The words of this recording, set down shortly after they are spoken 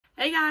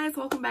Hey guys,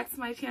 welcome back to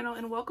my channel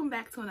and welcome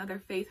back to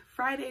another Faith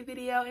Friday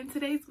video. In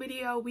today's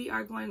video, we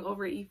are going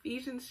over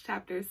Ephesians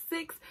chapter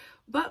 6,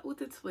 but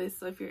with a twist.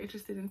 So if you're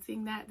interested in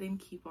seeing that, then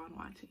keep on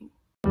watching.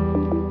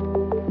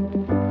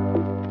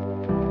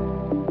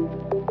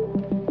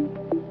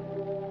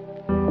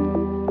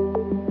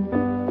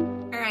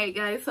 Alright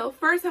guys, so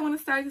first I want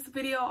to start this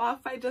video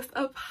off by just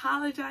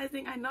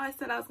apologizing. I know I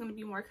said I was going to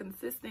be more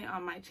consistent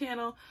on my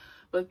channel,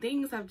 but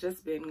things have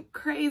just been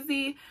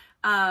crazy.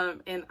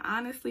 And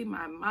honestly,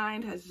 my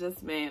mind has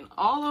just been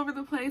all over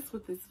the place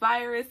with this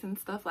virus and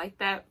stuff like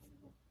that.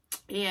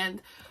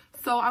 And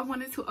so I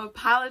wanted to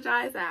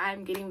apologize that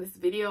I'm getting this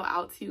video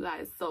out to you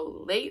guys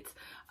so late.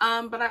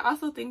 But I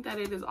also think that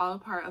it is all a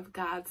part of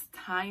God's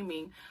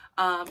timing.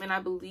 And I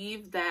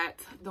believe that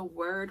the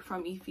word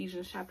from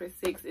Ephesians chapter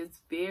 6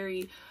 is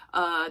very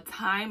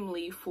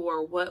timely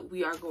for what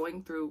we are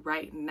going through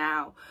right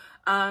now.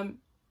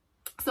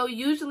 So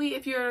usually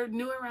if you're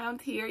new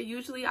around here,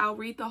 usually I'll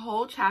read the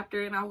whole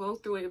chapter and I'll go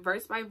through it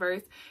verse by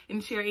verse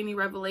and share any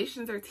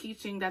revelations or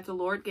teaching that the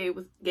Lord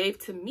gave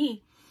to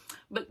me.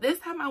 But this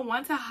time I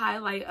want to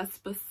highlight a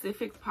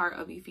specific part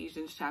of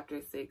Ephesians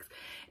chapter 6.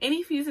 In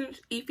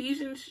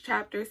Ephesians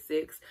chapter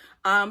 6,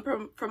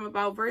 from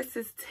about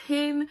verses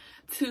 10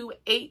 to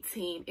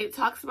 18, it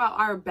talks about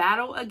our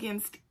battle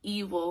against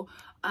evil,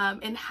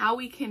 and how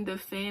we can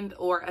defend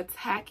or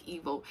attack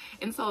evil.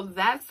 And so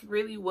that's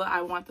really what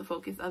I want the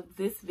focus of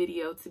this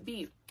video to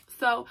be.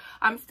 So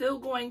I'm still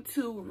going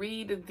to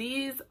read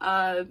these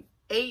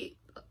 8-9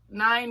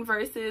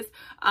 verses,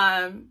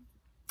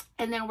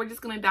 and then we're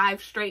just going to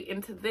dive straight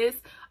into this.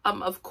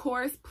 Of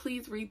course,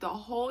 please read the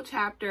whole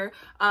chapter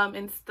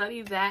and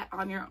study that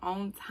on your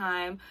own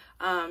time.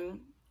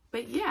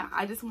 But yeah,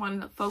 I just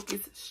wanted to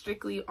focus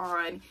strictly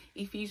on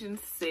Ephesians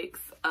 6,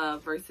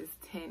 verses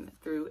 10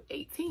 through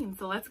 18.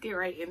 So let's get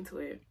right into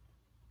it.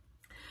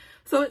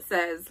 So it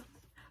says,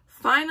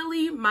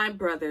 "Finally, my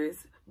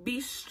brothers,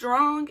 be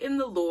strong in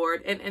the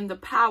Lord and in the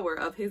power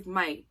of his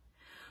might.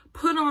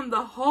 Put on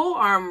the whole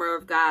armor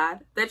of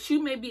God, that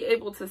you may be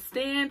able to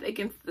stand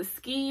against the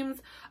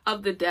schemes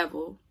of the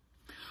devil.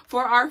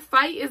 For our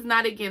fight is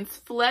not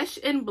against flesh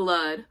and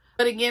blood,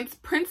 but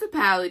against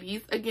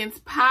principalities,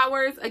 against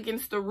powers,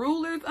 against the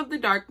rulers of the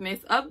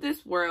darkness of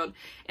this world,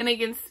 and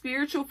against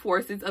spiritual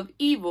forces of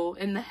evil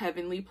in the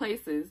heavenly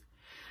places.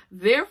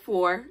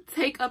 Therefore,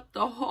 take up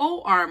the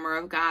whole armor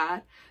of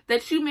God,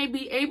 that you may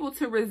be able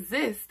to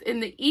resist in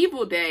the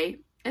evil day,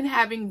 and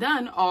having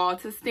done all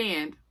to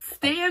stand.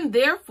 Stand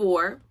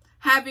therefore,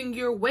 having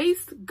your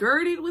waist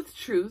girded with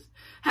truth,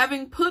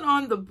 having put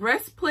on the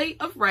breastplate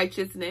of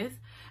righteousness,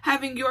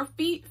 having your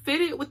feet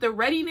fitted with the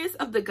readiness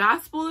of the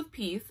gospel of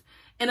peace,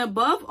 and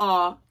above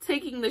all,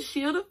 taking the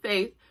shield of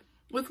faith,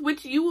 with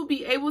which you will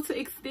be able to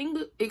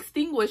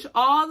extinguish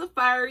all the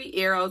fiery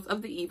arrows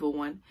of the evil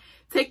one.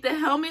 Take the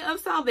helmet of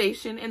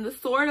salvation and the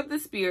sword of the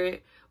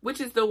Spirit, which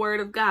is the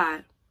word of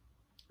God.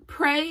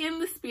 Pray in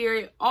the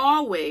Spirit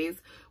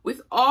always,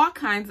 with all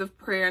kinds of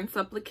prayer and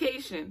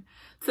supplication.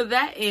 To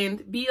that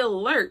end, be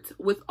alert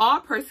with all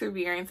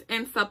perseverance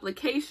and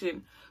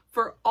supplication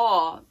for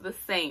all the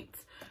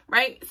saints."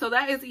 Right? So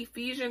that is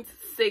Ephesians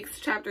 6,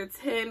 chapter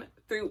 10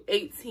 through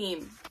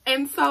 18.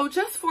 And so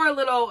just for a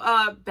little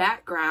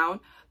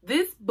background,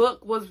 this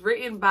book was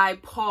written by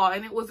Paul,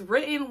 and it was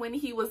written when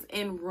he was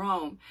in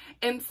Rome.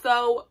 And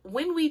so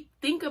when we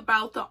think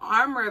about the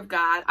armor of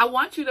God, I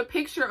want you to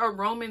picture a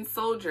Roman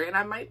soldier, and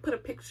I might put a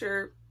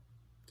picture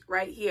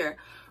right here,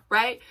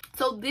 right?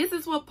 So this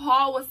is what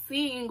Paul was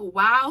seeing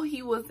while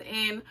he was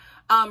in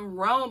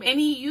Rome, and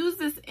he used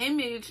this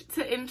image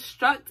to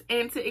instruct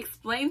and to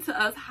explain to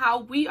us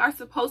how we are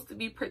supposed to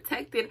be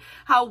protected,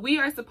 how we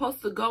are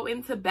supposed to go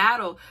into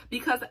battle,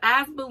 because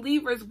as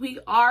believers, we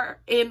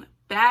are in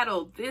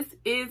battle. This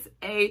is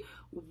a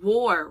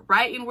war,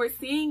 right? And we're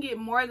seeing it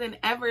more than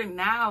ever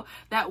now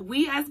that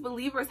we as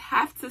believers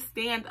have to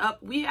stand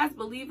up. We as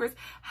believers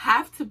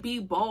have to be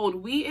bold.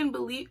 We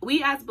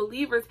as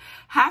believers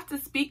have to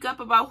speak up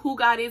about who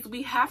God is.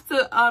 We have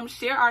to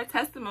share our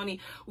testimony.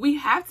 We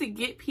have to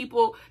get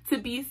people to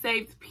be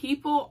saved.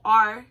 People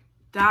are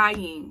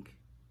dying.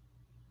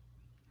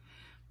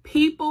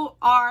 People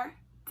are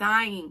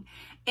dying.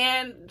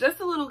 And just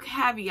a little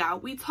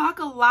caveat, we talk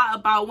a lot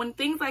about when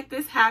things like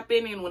this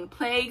happen and when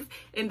plagues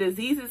and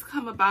diseases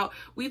come about,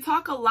 we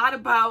talk a lot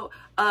about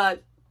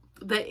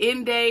the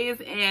end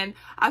days, and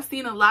I've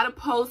seen a lot of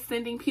posts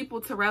sending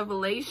people to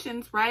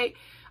Revelations, right?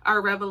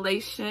 Or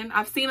Revelation.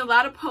 I've seen a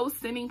lot of posts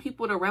sending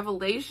people to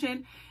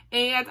Revelation,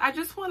 and I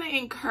just want to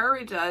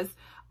encourage us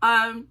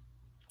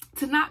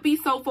to not be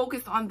so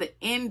focused on the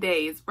end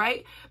days,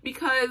 right?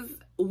 Because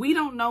we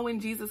don't know when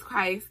Jesus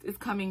Christ is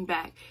coming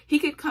back. He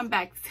could come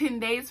back 10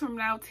 days from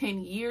now,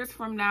 10 years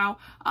from now,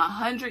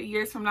 100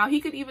 years from now. He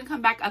could even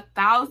come back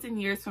 1,000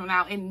 years from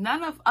now, and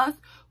none of us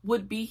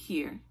would be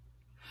here.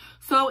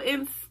 So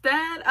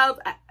instead of,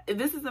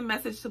 this is a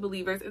message to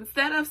believers,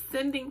 instead of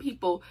sending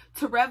people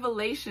to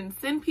Revelation,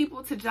 send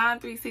people to John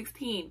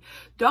 3:16.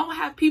 Don't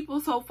have people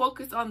so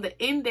focused on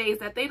the end days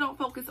that they don't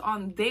focus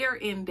on their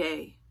end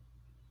day.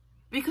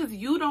 Because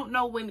you don't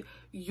know when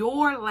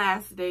your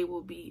last day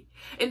will be.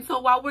 And so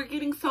while we're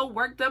getting so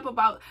worked up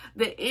about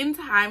the end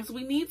times,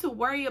 we need to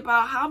worry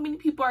about how many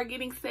people are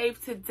getting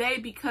saved today,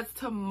 because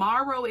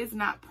tomorrow is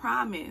not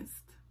promised.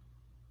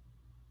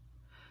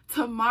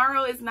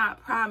 Tomorrow is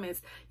not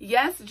promised.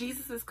 Yes,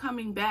 Jesus is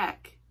coming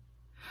back,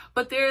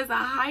 but there is a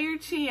higher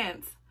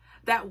chance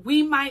that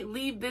we might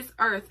leave this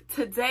earth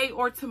today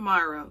or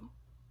tomorrow,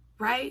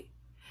 right?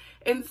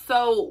 And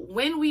so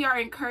when we are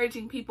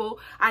encouraging people,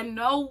 I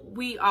know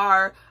we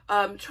are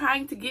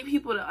trying to get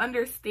people to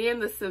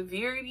understand the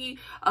severity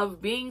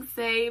of being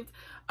saved.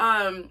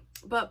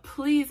 But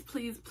please,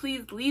 please,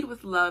 please lead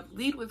with love,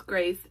 lead with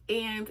grace,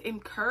 and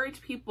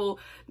encourage people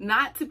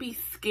not to be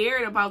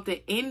scared about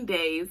the end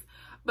days,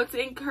 but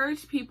to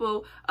encourage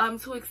people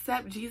to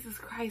accept Jesus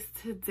Christ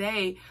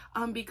today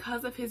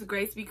because of his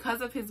grace, because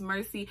of his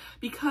mercy,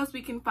 because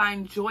we can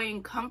find joy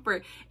and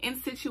comfort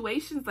in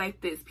situations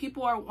like this.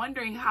 People are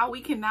wondering how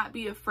we cannot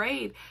be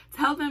afraid.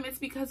 Tell them it's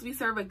because we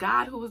serve a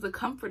God who is a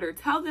comforter.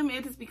 Tell them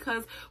it is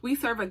because we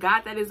serve a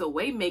God that is a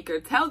way maker.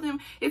 Tell them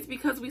it's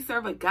because we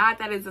serve a God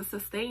that is a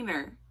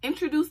sustainer.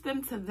 Introduce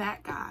them to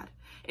that God.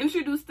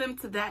 Introduce them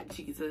to that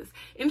Jesus.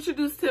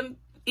 Introduce them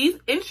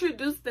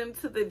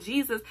to the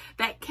Jesus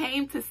that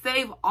came to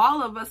save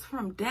all of us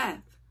from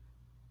death,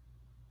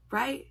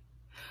 right?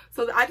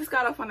 So I just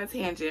got off on a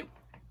tangent,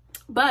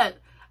 but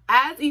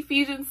as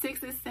Ephesians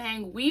 6 is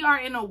saying, we are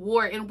in a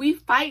war and we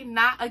fight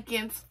not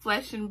against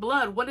flesh and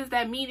blood. What does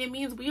that mean? It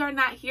means we are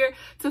not here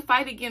to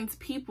fight against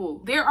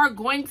people. There are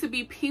going to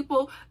be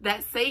people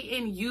that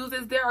Satan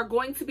uses. There are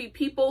going to be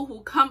people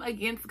who come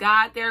against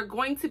God. There are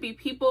going to be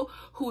people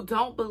who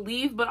don't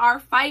believe, but our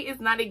fight is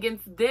not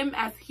against them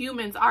as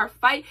humans. Our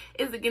fight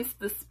is against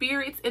the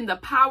spirits and the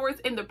powers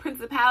and the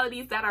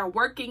principalities that are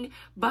working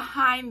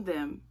behind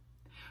them.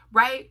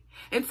 Right?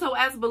 And so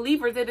as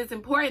believers, it is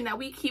important that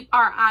we keep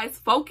our eyes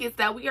focused,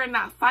 that we are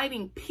not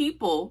fighting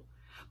people,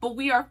 but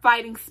we are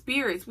fighting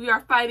spirits. We are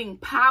fighting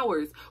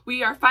powers.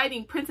 We are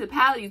fighting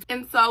principalities.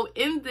 And so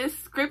in this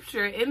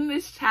scripture, in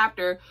this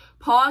chapter,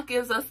 Paul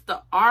gives us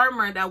the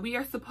armor that we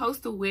are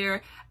supposed to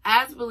wear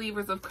as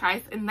believers of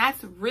Christ. And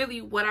that's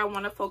really what I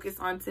want to focus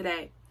on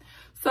today.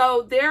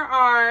 So there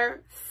are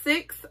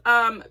 6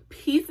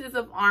 pieces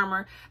of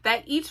armor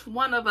that each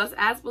one of us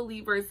as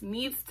believers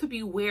needs to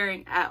be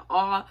wearing at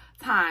all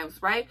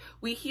times, right?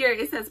 We hear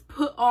it says,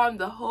 put on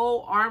the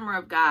whole armor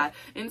of God.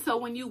 And so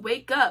when you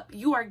wake up,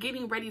 you are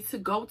getting ready to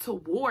go to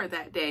war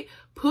that day.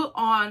 Put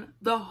on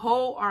the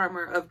whole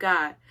armor of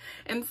God.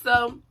 And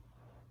so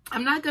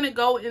I'm not going to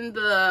go in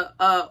the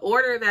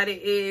order that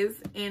it is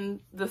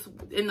in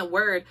the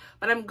word,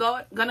 but I'm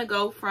going to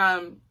go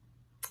from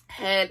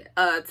head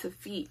to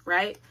feet,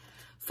 right?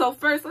 So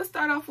first, let's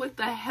start off with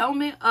the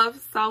helmet of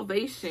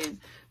salvation.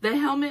 The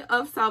helmet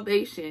of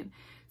salvation.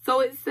 So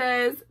it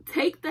says,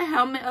 take the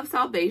helmet of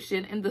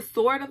salvation and the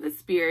sword of the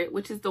Spirit,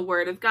 which is the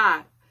word of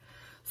God.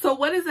 So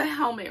what is a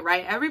helmet,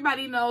 right?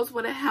 Everybody knows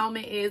what a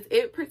helmet is.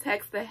 It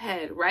protects the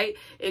head, right?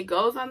 It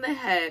goes on the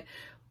head.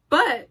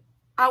 But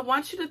I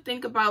want you to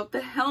think about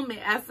the helmet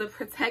as the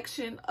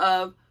protection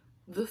of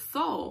the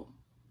soul,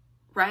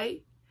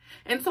 right?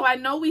 And so I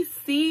know we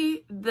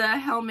see the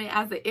helmet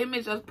as the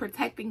image of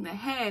protecting the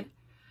head,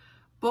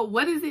 but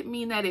what does it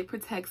mean that it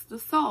protects the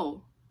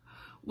soul?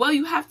 Well,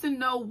 you have to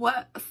know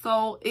what a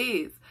soul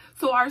is.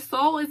 So our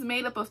soul is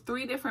made up of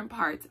 3 different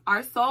parts.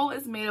 Our soul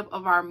is made up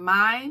of our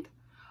mind,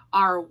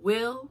 our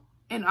will,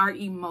 and our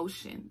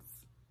emotions.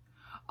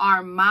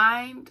 Our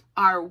mind,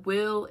 our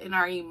will, and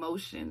our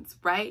emotions,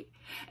 right?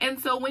 And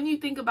so when you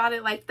think about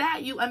it like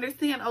that, you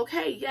understand,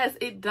 okay, yes,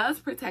 it does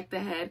protect the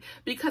head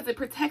because it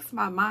protects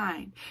my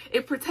mind.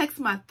 It protects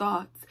my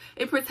thoughts.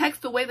 It protects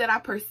the way that I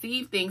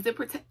perceive things. It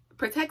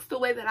protects the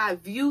way that I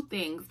view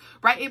things,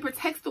 right? It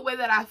protects the way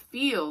that I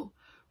feel,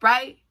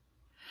 right?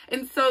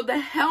 And so the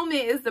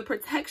helmet is the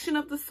protection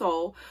of the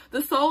soul.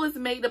 The soul is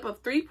made up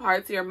of 3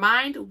 parts, your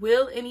mind,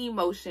 will, and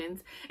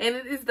emotions. And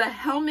it is the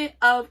helmet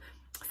of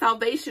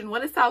salvation.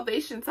 What is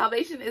salvation?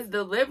 Salvation is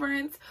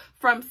deliverance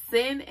from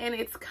sin and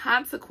its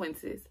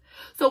consequences.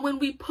 So when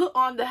we put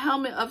on the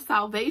helmet of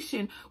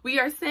salvation, we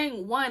are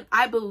saying, 1,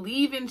 I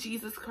believe in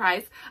Jesus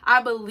Christ.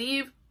 I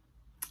believe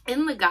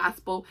in the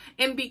gospel.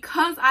 And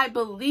because I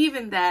believe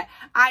in that,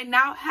 I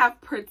now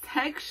have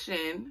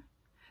protection.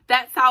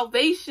 That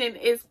salvation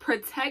is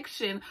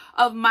protection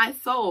of my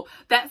soul.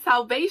 That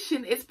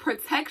salvation is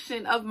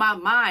protection of my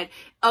mind,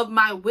 of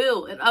my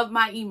will, and of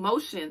my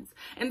emotions.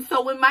 And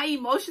so when my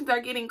emotions are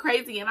getting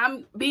crazy and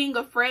I'm being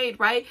afraid,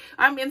 right?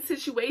 I'm in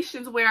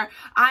situations where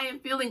I am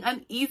feeling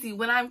uneasy,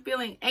 when I'm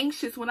feeling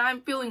anxious, when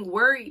I'm feeling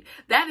worried.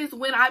 That is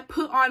when I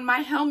put on my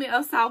helmet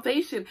of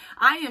salvation.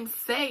 I am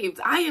saved.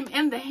 I am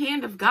in the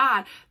hand of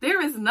God.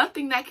 There is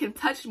nothing that can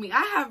touch me.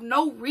 I have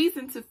no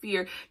reason to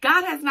fear.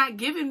 God has not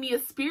given me a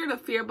spirit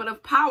of fear, but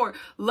of power,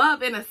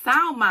 love, and a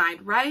sound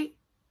mind, right?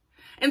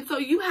 And so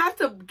you have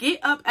to get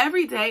up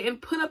every day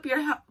and put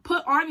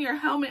on your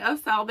helmet of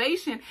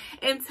salvation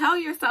and tell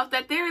yourself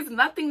that there is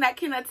nothing that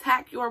can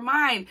attack your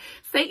mind.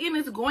 Satan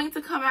is going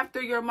to come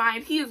after your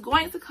mind. He is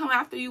going to come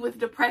after you with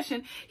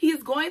depression. He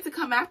is going to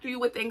come after you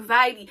with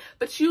anxiety.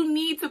 But you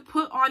need to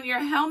put on your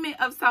helmet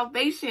of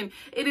salvation.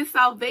 It is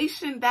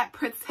salvation that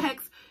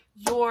protects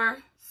your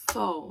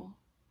soul.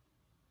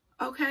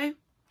 Okay?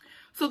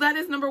 So that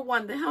is number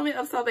one, the helmet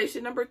of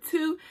salvation. Number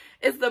two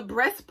is the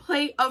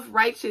breastplate of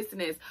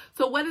righteousness.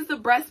 So what is the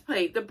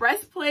breastplate? The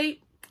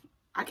breastplate,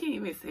 I can't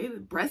even say the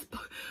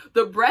breastplate.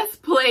 The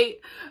breastplate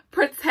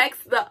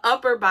protects the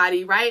upper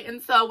body, right?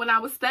 And so when I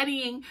was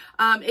studying,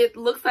 it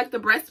looks like the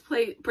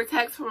breastplate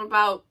protects from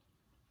about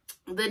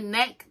the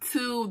neck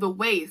to the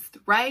waist,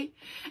 right?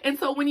 And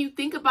so when you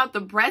think about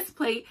the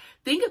breastplate,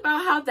 think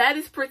about how that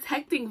is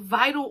protecting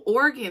vital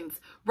organs,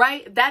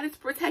 right? That is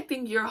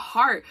protecting your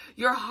heart.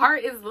 Your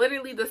heart is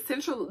literally the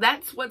central,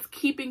 that's what's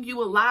keeping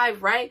you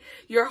alive, right?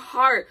 Your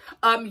heart,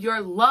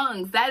 your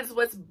lungs, that is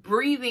what's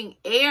breathing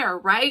air,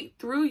 right,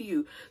 through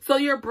you. So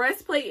your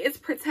breastplate is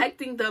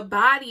protecting the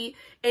body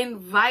and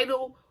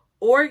vital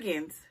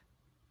organs.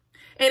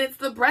 And it's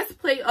the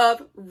breastplate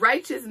of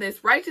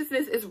righteousness.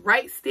 Righteousness is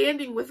right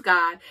standing with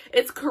God.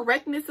 It's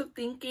correctness of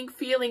thinking,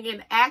 feeling,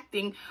 and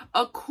acting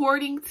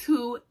according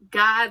to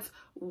God's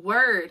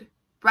word,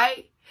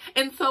 right?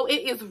 And so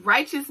it is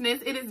righteousness.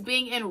 It is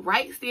being in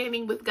right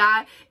standing with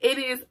God. It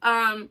is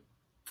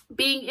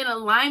being in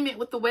alignment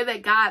with the way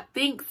that God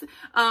thinks,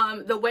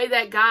 the way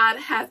that God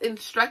has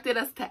instructed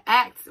us to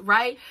act,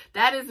 right?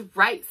 That is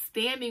right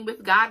standing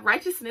with God.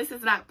 Righteousness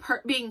is not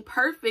being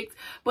perfect,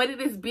 but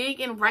it is being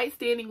in right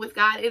standing with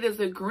God. It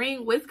is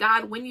agreeing with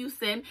God when you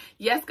sin.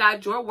 Yes,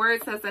 God, your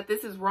word says that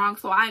this is wrong,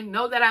 so I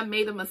know that I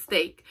made a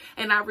mistake,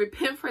 and I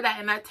repent for that,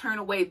 and I turn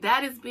away.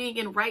 That is being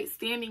in right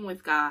standing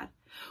with God.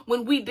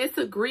 When we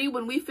disagree,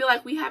 when we feel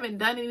like we haven't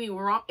done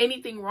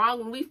anything wrong,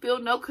 when we feel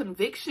no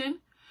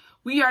conviction,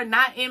 we are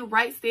not in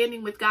right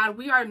standing with God.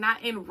 We are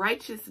not in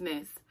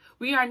righteousness.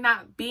 We are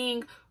not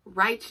being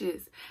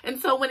righteous. And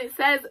so when it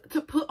says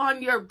to put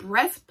on your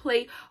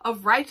breastplate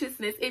of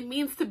righteousness, it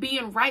means to be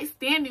in right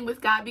standing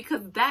with God,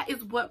 because that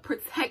is what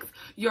protects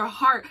your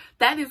heart.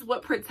 That is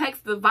what protects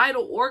the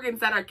vital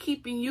organs that are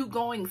keeping you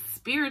going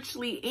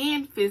spiritually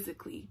and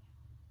physically.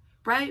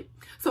 Right?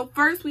 So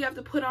first we have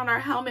to put on our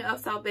helmet of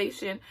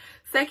salvation.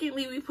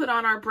 Secondly, we put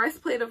on our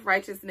breastplate of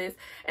righteousness.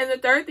 And the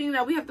third thing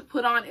that we have to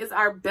put on is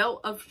our belt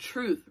of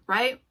truth,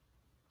 right?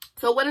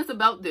 So what does a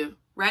belt do,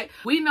 right?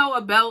 We know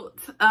a belt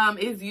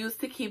is used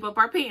to keep up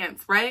our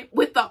pants, right?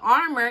 With the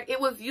armor, it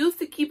was used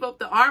to keep up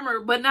the armor,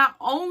 but not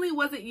only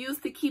was it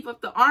used to keep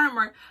up the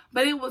armor,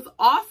 but it was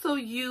also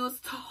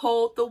used to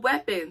hold the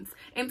weapons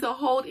and to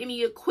hold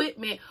any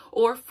equipment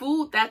or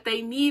food that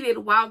they needed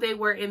while they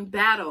were in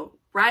battle,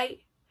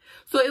 right?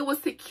 So it was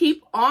to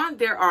keep on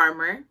their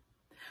armor,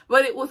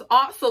 but it was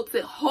also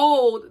to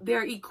hold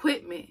their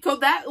equipment. So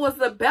that was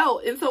the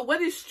belt. And so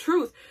what is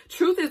truth?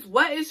 Truth is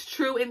what is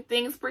true in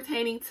things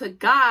pertaining to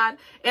God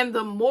and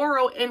the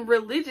moral and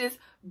religious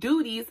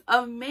duties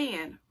of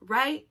man,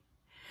 right?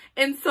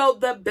 And so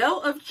the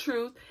belt of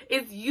truth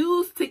is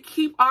used to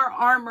keep our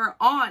armor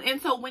on.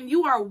 And so when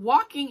you are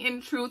walking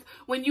in truth,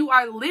 when you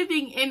are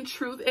living in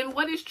truth, and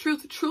what is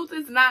truth? Truth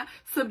is not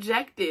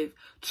subjective.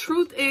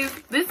 Truth is,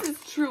 this is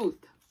truth.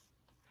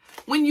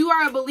 When you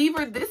are a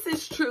believer, this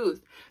is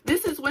truth.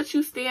 This is what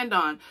you stand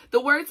on. The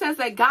word says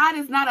that God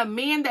is not a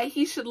man that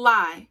he should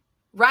lie,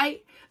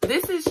 right?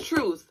 This is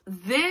truth.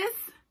 This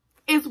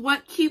is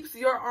what keeps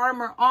your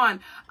armor on.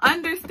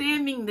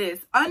 Understanding this,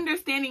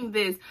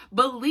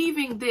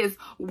 believing this,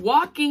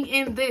 walking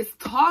in this,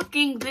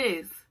 talking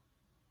this.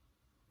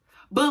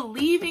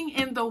 Believing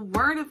in the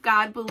word of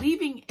God,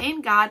 believing in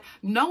God,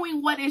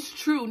 knowing what is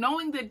true,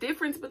 knowing the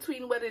difference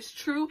between what is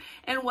true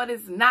and what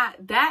is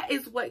not. That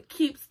is what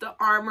keeps the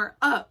armor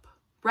up,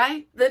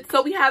 right?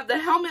 So we have the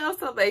helmet of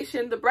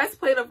salvation, the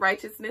breastplate of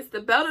righteousness,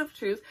 the belt of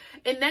truth,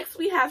 and next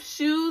we have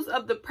shoes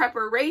of the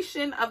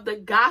preparation of the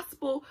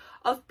gospel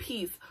of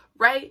peace,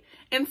 right?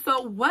 And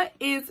so what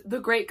is the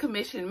Great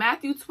Commission?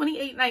 Matthew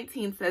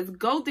 28:19 says,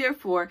 "Go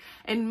therefore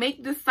and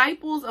make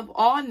disciples of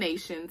all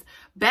nations,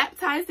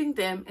 baptizing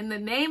them in the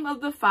name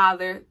of the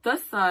Father, the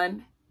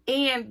Son,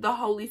 and the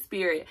Holy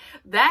Spirit."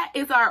 That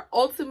is our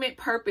ultimate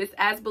purpose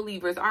as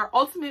believers. Our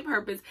ultimate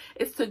purpose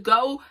is to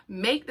go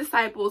make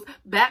disciples,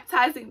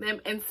 baptizing them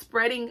and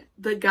spreading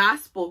the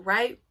gospel,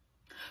 right?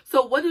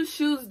 So what do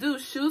shoes do?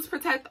 Shoes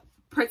protect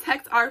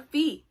our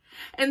feet.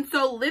 And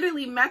so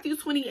literally Matthew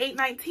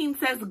 28:19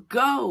 says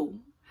go.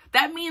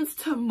 That means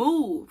to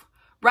move,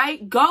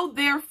 right? Go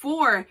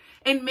therefore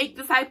and make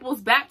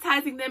disciples,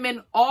 baptizing them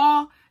in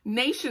all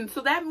nations.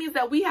 So that means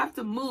that we have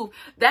to move.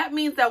 That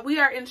means that we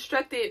are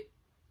instructed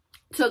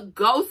to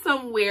go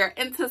somewhere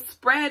and to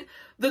spread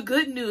the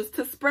good news,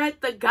 to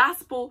spread the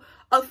gospel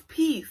of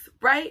peace,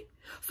 right?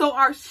 So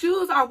our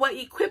shoes are what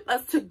equip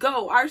us to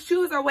go. Our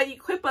shoes are what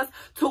equip us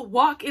to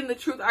walk in the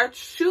truth. Our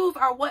shoes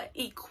are what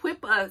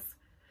equip us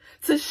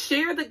to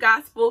share the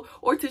gospel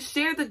or to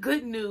share the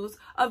good news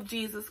of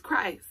Jesus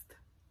Christ.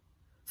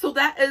 So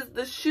that is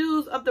the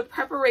shoes of the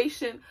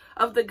preparation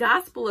of the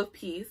gospel of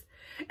peace.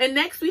 And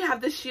next we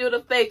have the shield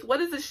of faith.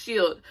 What is a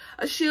shield?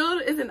 A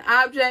shield is an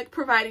object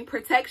providing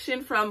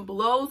protection from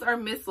blows or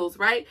missiles,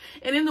 right?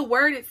 And in the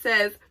word it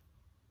says,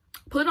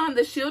 put on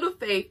the shield of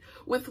faith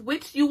with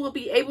which you will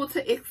be able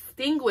to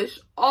extinguish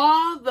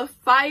all the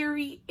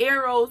fiery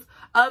arrows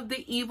of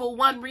the evil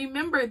one.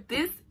 Remember,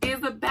 this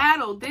is a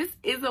battle. This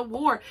is a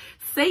war.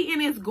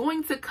 Satan is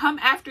going to come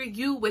after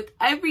you with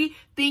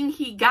everything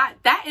he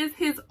got. That is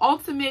his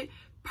ultimate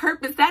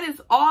purpose. That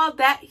is all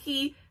that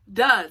he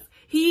does.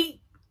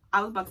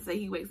 I was about to say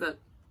he wakes up.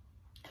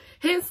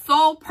 His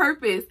sole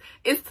purpose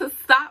is to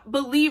stop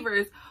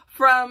believers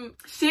from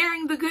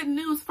sharing the good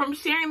news, from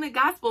sharing the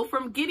gospel,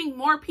 from getting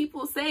more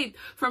people saved,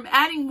 from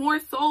adding more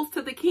souls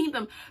to the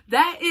kingdom.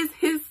 That is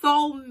his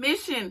sole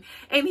mission.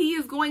 And he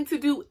is going to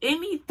do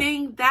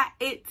anything that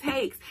it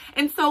takes.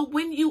 And so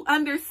when you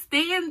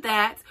understand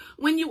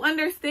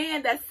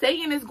that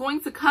Satan is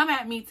going to come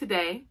at me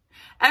today,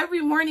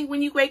 every morning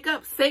when you wake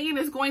up, Satan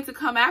is going to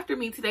come after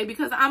me today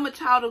because I'm a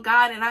child of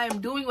God and I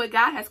am doing what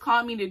God has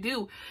called me to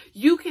do.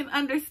 You can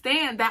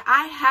understand that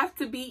I have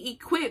to be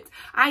equipped.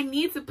 I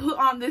need to put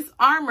on this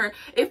armor.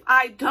 If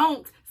I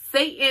don't,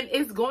 Satan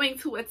is going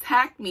to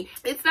attack me.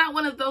 It's not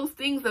one of those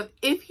things of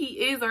if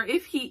he is or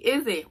if he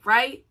isn't,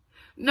 right?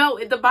 No,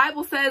 the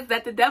Bible says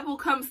that the devil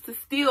comes to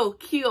steal,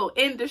 kill,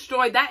 and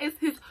destroy. That is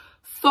his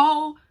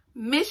sole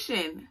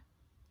mission.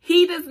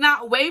 He does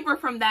not waver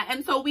from that.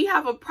 And so we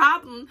have a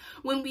problem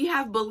when we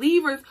have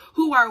believers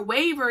who are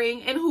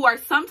wavering and who are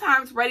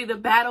sometimes ready to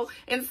battle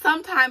and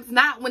sometimes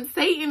not, when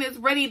Satan is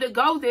ready to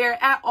go there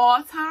at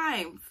all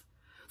times.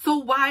 So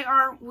why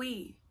aren't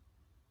we?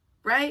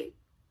 Right?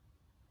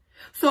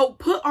 So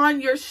put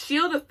on your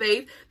shield of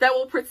faith that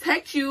will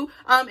protect you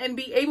and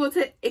be able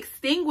to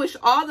extinguish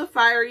all the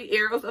fiery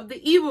arrows of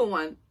the evil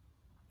one.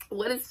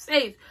 What is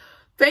faith?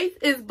 Faith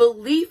is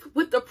belief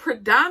with the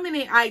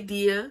predominant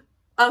idea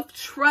of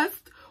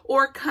trust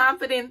or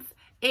confidence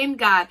in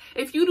God.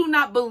 If you do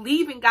not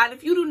believe in God,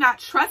 if you do not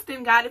trust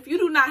in God, if you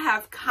do not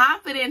have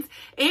confidence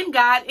in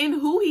God, in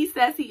who he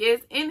says he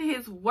is, in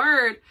his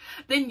word,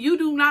 then you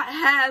do not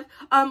have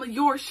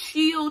your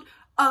shield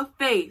of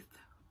faith.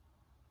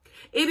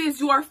 It is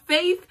your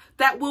faith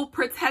that will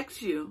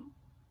protect you.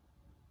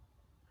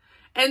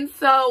 And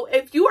so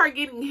if you are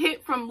getting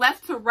hit from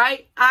left to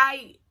right,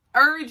 I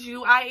encourage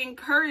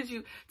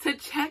you to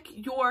check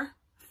your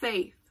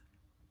faith,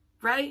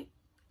 right?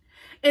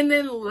 And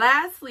then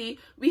lastly,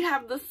 we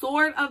have the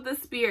sword of the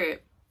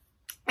Spirit.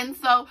 And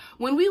so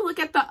when we look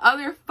at the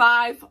other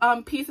 5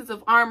 pieces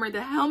of armor,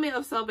 the helmet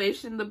of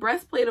salvation, the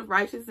breastplate of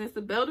righteousness,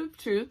 the belt of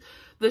truth,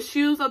 the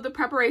shoes of the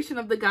preparation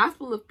of the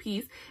gospel of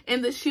peace,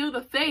 and the shield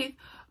of faith,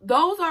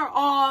 those are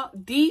all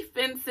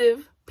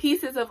defensive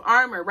pieces of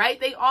armor, right?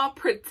 They all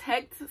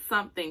protect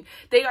something.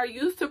 They are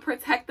used to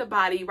protect the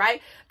body,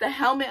 right? The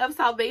helmet of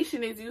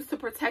salvation is used to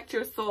protect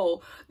your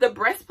soul. The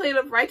breastplate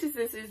of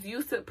righteousness is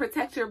used to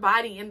protect your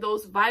body and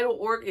those vital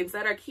organs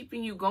that are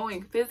keeping you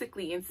going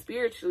physically and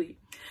spiritually.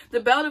 The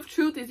belt of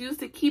truth is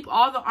used to keep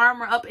all the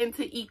armor up and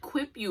to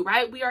equip you,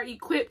 right? We are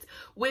equipped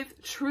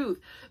with truth.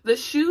 The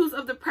shoes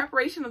of the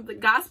preparation of the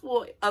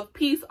gospel of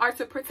peace are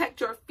to protect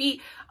your feet,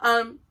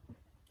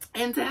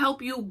 and to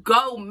help you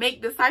go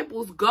make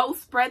disciples, go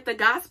spread the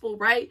gospel,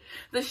 right?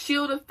 The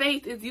shield of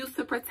faith is used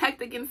to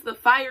protect against the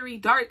fiery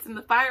darts and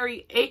the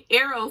fiery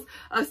arrows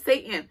of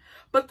Satan.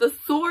 But the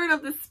sword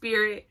of the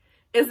Spirit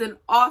is an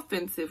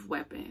offensive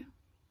weapon.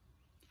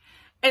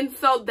 And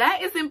so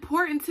that is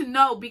important to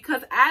know,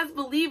 because as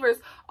believers,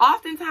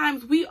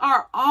 oftentimes we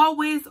are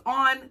always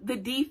on the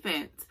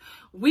defense.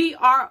 We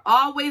are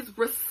always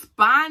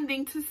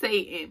responding to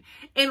Satan,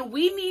 and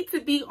we need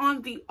to be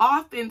on the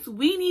offense.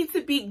 We need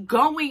to be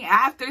going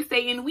after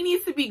Satan. We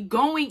need to be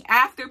going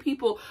after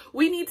people.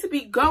 We need to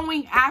be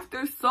going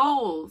after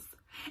souls,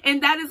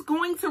 and that is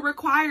going to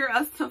require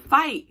us to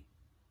fight.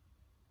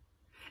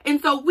 And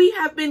so we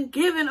have been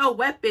given a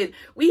weapon.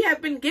 We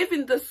have been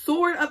given the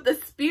sword of the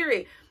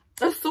Spirit.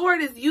 A sword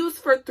is used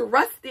for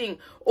thrusting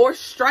or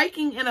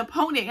striking an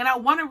opponent. And I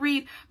want to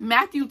read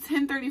Matthew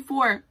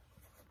 10:34.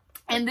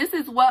 And this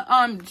is what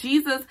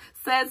Jesus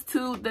says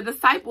to the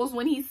disciples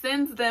when he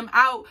sends them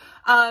out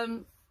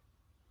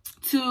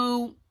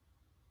to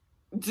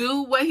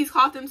do what he's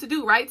called them to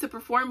do, right? To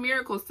perform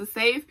miracles, to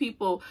save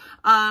people.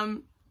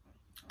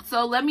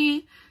 So let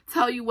me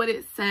tell you what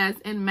it says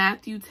in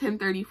Matthew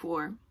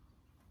 10:34.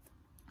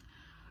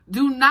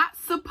 Do not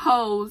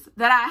suppose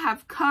that I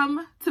have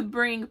come to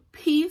bring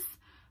peace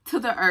to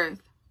the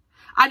earth.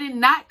 I did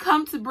not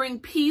come to bring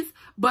peace,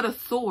 but a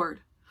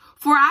sword.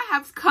 For I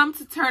have come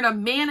to turn a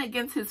man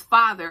against his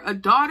father, a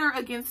daughter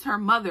against her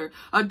mother,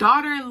 a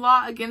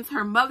daughter-in-law against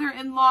her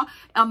mother-in-law.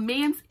 A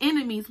man's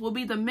enemies will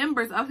be the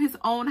members of his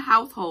own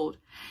household.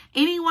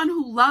 Anyone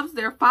who loves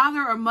their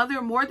father or mother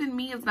more than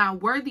me is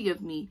not worthy of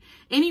me.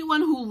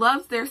 Anyone who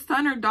loves their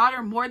son or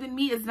daughter more than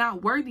me is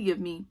not worthy of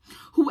me.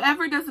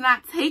 Whoever does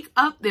not take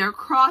up their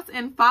cross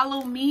and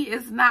follow me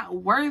is not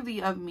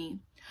worthy of me.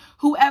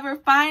 Whoever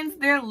finds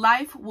their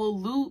life will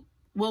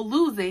will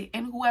lose it,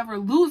 and whoever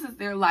loses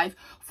their life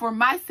for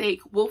my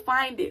sake will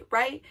find it,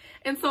 right?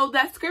 And so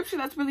that scripture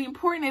that's really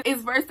important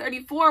is verse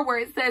 34, where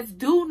it says,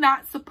 do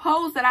not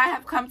suppose that I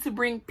have come to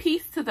bring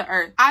peace to the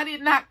earth. I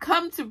did not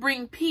come to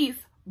bring peace,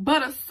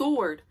 but a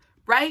sword,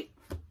 right?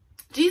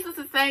 Jesus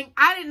is saying,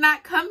 I did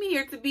not come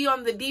here to be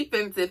on the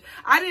defensive.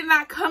 I did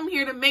not come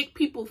here to make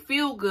people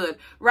feel good,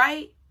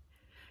 right?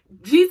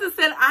 Jesus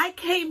said, I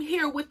came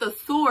here with a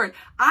sword.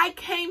 I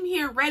came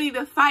here ready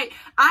to fight.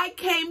 I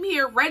came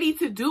here ready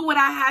to do what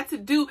I had to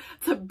do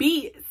to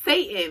beat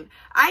Satan.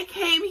 I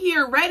came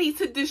here ready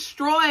to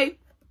destroy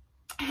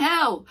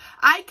hell.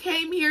 I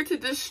came here to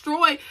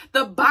destroy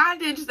the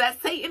bondage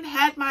that Satan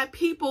had my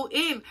people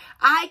in.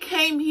 I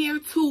came here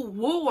to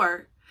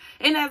war.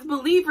 And as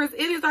believers,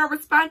 it is our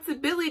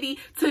responsibility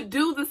to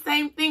do the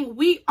same thing.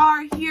 We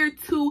are here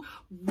to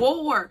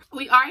war.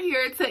 We are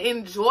here to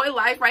enjoy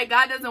life, right?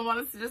 God doesn't want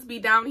us to just be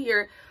down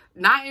here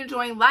not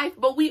enjoying life,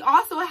 but we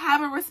also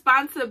have a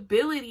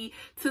responsibility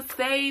to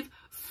save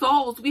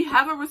souls. We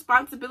have a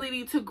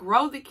responsibility to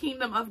grow the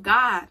kingdom of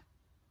God.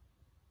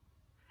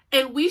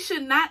 And we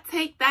should not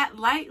take that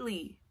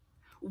lightly.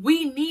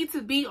 We need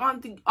to be on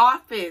the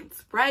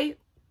offense, right?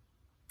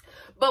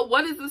 But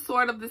what is the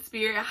sword of the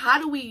Spirit? How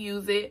do we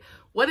use it?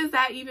 What does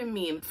that even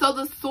mean? So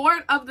the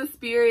sword of the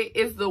Spirit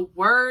is the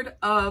word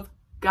of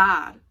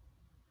God.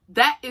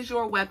 That is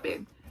your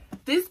weapon.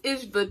 This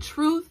is the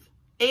truth,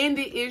 and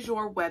it is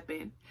your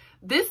weapon.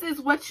 This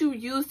is what you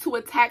use to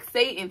attack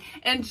Satan.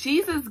 And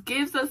Jesus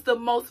gives us the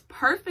most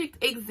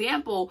perfect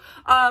example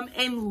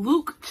in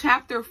Luke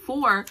chapter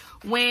 4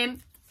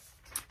 when...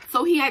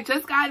 So he had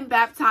just gotten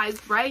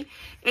baptized, right?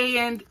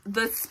 And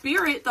the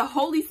Spirit, the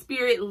Holy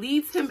Spirit,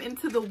 leads him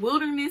into the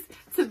wilderness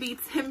to be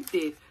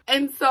tempted.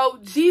 And so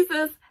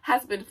Jesus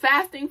has been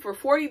fasting for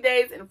 40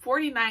 days and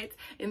 40 nights,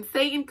 and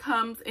Satan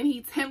comes and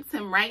he tempts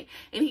him, right?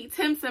 And he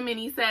tempts him and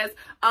he says,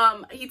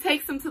 he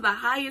takes him to the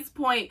highest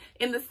point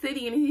in the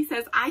city and he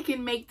says, I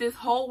can make this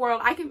whole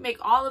world, I can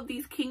make all of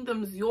these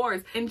kingdoms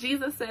yours. And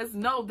Jesus says,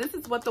 no, this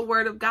is what the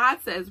word of God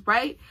says,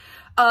 right?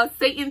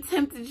 Satan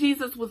tempted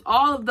Jesus with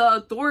all of the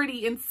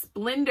authority and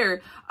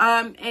splendor,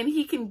 and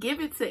he can give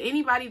it to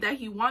anybody that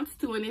he wants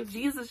to. And if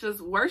Jesus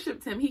just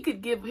worshiped him, he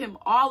could give him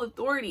all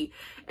authority.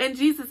 And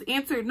Jesus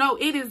answered, no,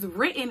 it is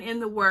written in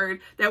the word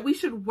that we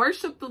should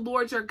worship the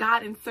Lord your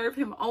God and serve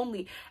him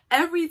only.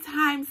 Every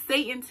time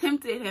Satan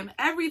tempted him,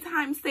 every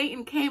time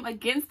Satan came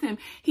against him,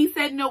 he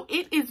said, no,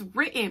 it is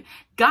written.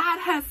 God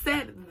has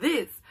said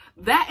this.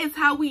 That is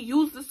how we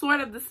use the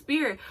sword of the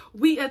Spirit.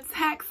 We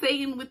attack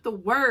Satan with the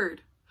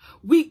word.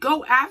 We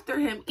go after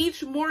him.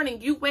 Each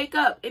morning you wake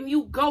up and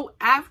you go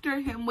after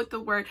him with the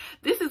word.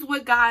 This is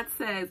what God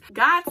says.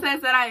 God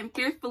says that I am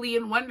fearfully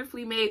and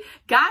wonderfully made.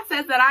 God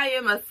says that I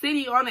am a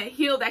city on a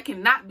hill that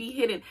cannot be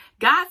hidden.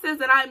 God says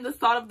that I am the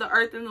salt of the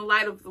earth and the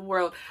light of the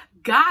world.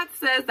 God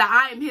says that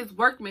I am his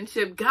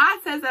workmanship.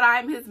 God says that I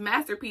am his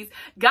masterpiece.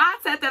 God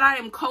said that I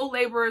am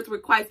co-laborers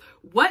with Christ.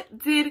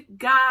 What did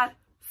God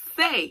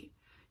say?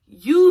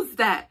 Use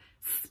that.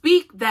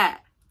 Speak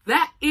that.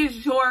 That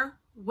is your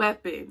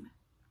weapon.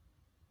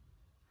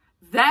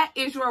 That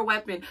is your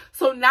weapon.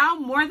 So now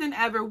more than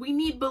ever, we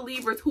need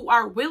believers who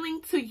are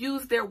willing to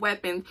use their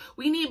weapons.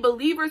 We need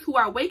believers who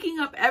are waking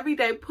up every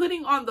day,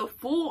 putting on the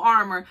full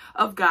armor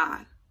of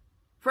God,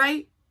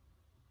 right?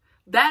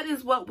 That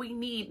is what we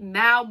need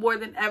now more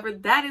than ever.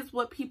 That is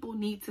what people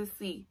need to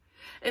see.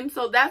 And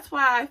so that's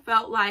why I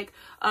felt like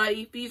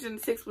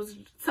Ephesians 6 was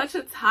such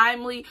a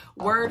timely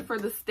word for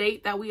the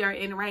state that we are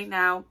in right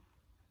now.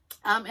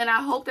 And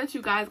I hope that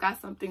you guys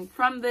got something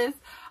from this.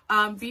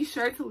 Be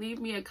sure to leave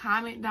me a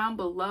comment down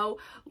below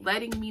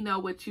letting me know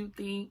what you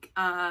think.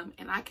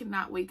 And I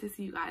cannot wait to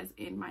see you guys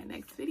in my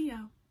next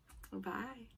video. Bye.